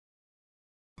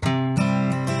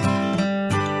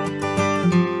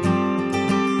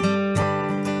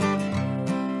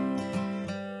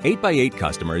8x8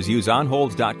 customers use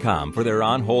onhold.com for their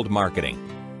on-hold marketing.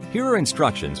 Here are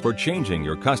instructions for changing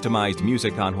your customized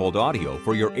music on-hold audio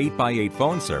for your 8x8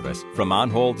 phone service from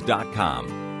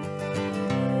onhold.com.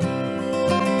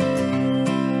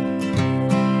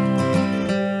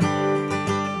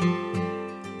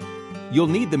 You'll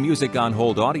need the Music on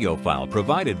Hold audio file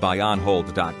provided by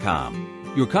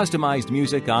onhold.com. Your customized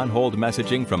music on hold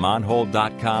messaging from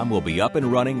onhold.com will be up and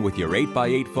running with your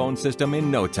 8x8 phone system in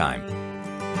no time.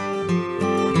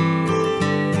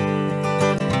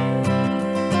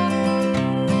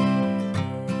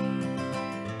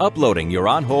 Uploading your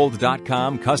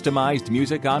onhold.com customized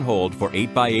music on hold for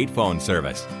 8x8 phone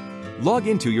service. Log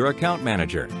into your account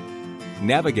manager.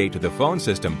 Navigate to the Phone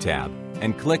System tab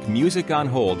and click Music on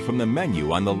Hold from the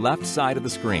menu on the left side of the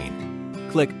screen.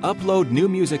 Click Upload New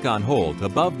Music on Hold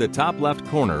above the top left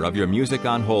corner of your Music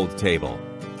on Hold table.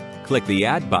 Click the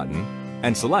Add button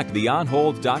and select the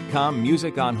onhold.com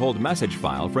Music on Hold message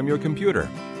file from your computer.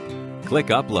 Click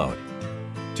Upload.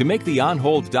 To make the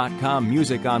onhold.com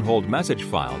Music on Hold message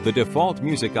file the default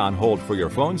Music on Hold for your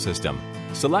phone system,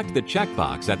 select the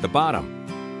checkbox at the bottom.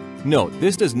 Note,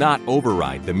 this does not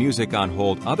override the Music on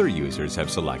Hold other users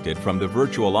have selected from the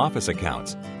virtual office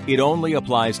accounts. It only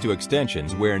applies to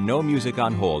extensions where no Music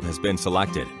on Hold has been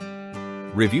selected.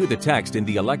 Review the text in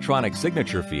the electronic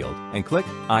signature field and click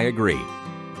I agree.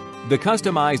 The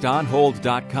customized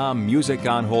onhold.com Music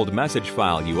on Hold message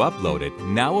file you uploaded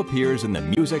now appears in the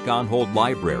Music on Hold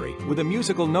library with a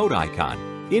musical note icon,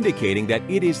 indicating that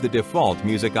it is the default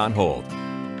Music on Hold.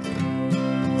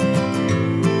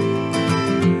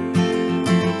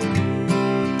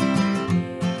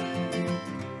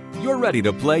 You're ready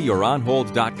to play your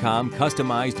onhold.com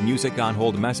customized Music on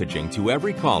Hold messaging to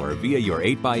every caller via your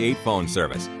 8x8 phone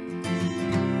service.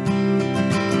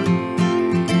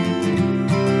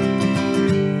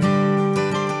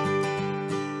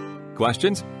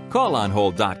 Questions? Call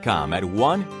onhold.com at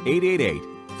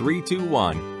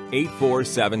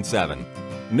 1-888-321-8477.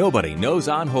 Nobody knows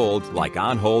on hold like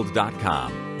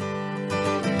onhold.com.